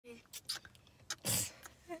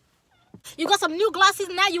You got some new glasses,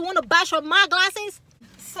 now you want to bash on my glasses?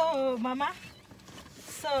 So, Mama,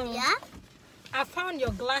 Yeah? I found your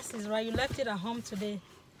glasses, right? You left it at home today.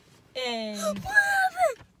 And What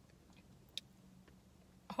happened?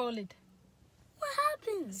 hold it. What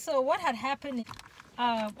happened? So what had happened,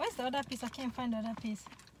 where's the other piece? I can't find the other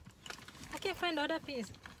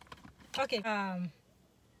piece. Okay,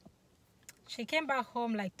 she came back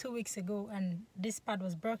home like 2 weeks ago and this part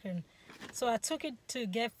was broken. So I took it to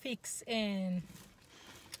get fixed and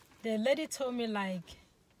the lady told me like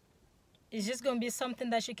it's just gonna be something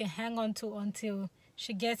that she can hang on to until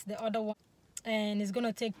she gets the other one, and it's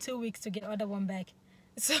gonna take 2 weeks to get the other one back.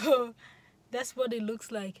 So that's what it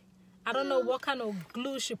looks like. I don't know what kind of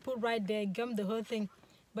glue she put right there, gummed the whole thing,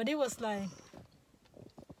 but it was like,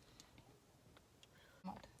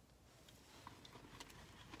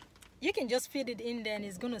 you can just feed it in there and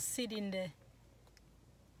it's gonna sit in there.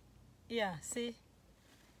 Yeah, see?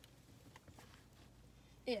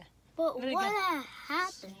 Yeah. But Very what good.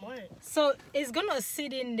 happened? So it's gonna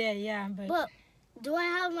sit in there, yeah, but Do I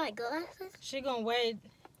have my glasses? she gonna wear it.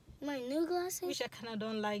 My new glasses? Which I kinda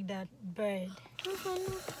don't like that bird. Okay.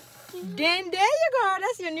 Then there you go,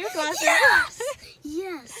 that's your new glasses. Yes!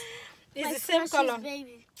 Yes. It's My the same precious color.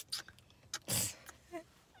 baby.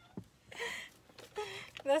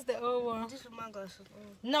 That's the old one. This is my glasses.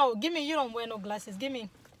 No, give me, you don't wear no glasses. Give me.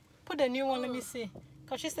 Put the new one, let me see.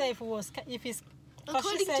 Cause she said if it's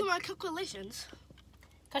According to my calculations.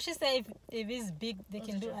 Cause she said if it's big they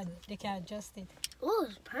can they can adjust it. Oh,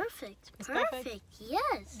 it's perfect. It's perfect?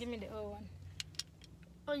 Yes. Give me the old one.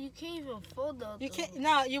 Oh, you can't even fold out. You can't.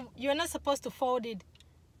 No, you're not supposed to fold it.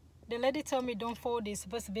 The lady told me don't fold it. It's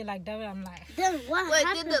supposed to be like that. I'm like. Then what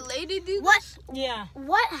happened? Did the lady do What? Yeah.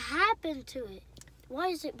 What happened to it? Why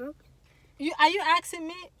is it broken? Are you asking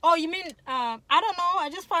me? Oh, you mean I don't know. I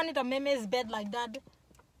just found it on Meme's bed like that.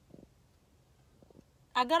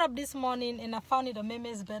 I got up this morning and I found it on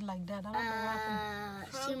Meme's bed like that. I don't know what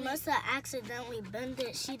happened. She must have accidentally bent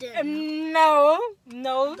it. She didn't. No.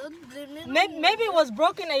 Maybe it was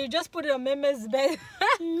broken and you just put it on Meme's bed.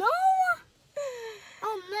 No.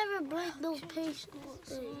 I'll never break those patients.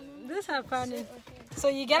 This happened. So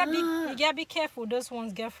you gotta be careful. Those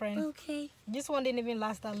ones, girlfriend. Okay. This one didn't even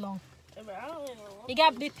last that long. You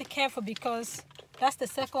gotta be careful because that's the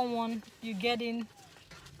second one you're getting.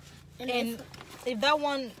 And if that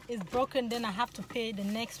one is broken, then I have to pay the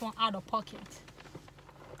next one out of pocket.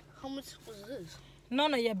 How much was this?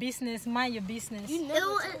 None of your business. Mind your business.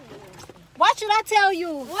 What should I tell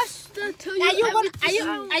you? What's the tell you?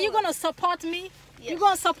 Are you gonna support me? Yes. You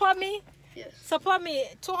gonna support me? Yes. Support me.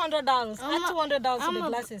 $200. Add $200 for the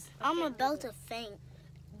glasses. I'm about to faint.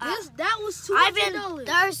 That was I've $200. been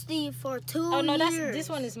thirsty for 2 years. Oh no, this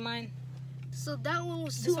one is mine. So that one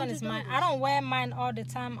was $200. This one is mine. I don't wear mine all the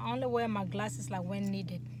time. I only wear my glasses like when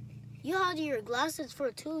needed. You had your glasses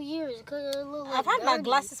for 2 years because it looked like I've had my dirty.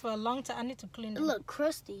 glasses for a long time. I need to clean It them. looked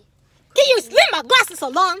crusty. Can you leave my glasses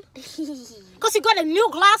alone? Because you got a new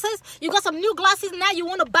glasses. You got some new glasses. Now you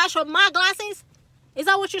want to bash on my glasses? Is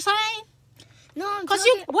that what you're saying? No, I'm Because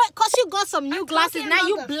talking- you got some new glasses. talking Now about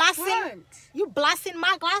you the blasting. front. You blasting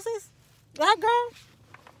my glasses? That girl.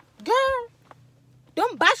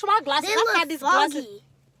 Don't bash my glasses. They I've look had these foggy. glasses.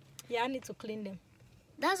 Yeah, I need to clean them.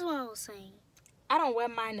 That's what I was saying. I don't wear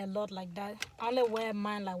mine a lot like that. I only wear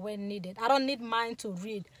mine like when needed. I don't need mine to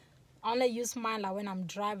read. I only use mine like when I'm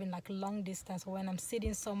driving like long distance or when I'm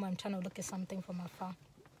sitting somewhere I'm trying to look at something from afar.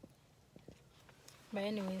 But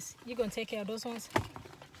anyways, you gonna take care of those ones?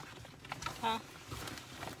 Huh?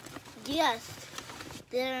 Yes,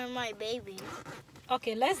 they're my baby.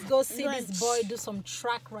 Okay, let's go see Lunch. this boy do some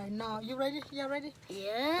track right now. You ready? You ready?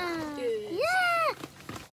 Yeah. Good. Yeah.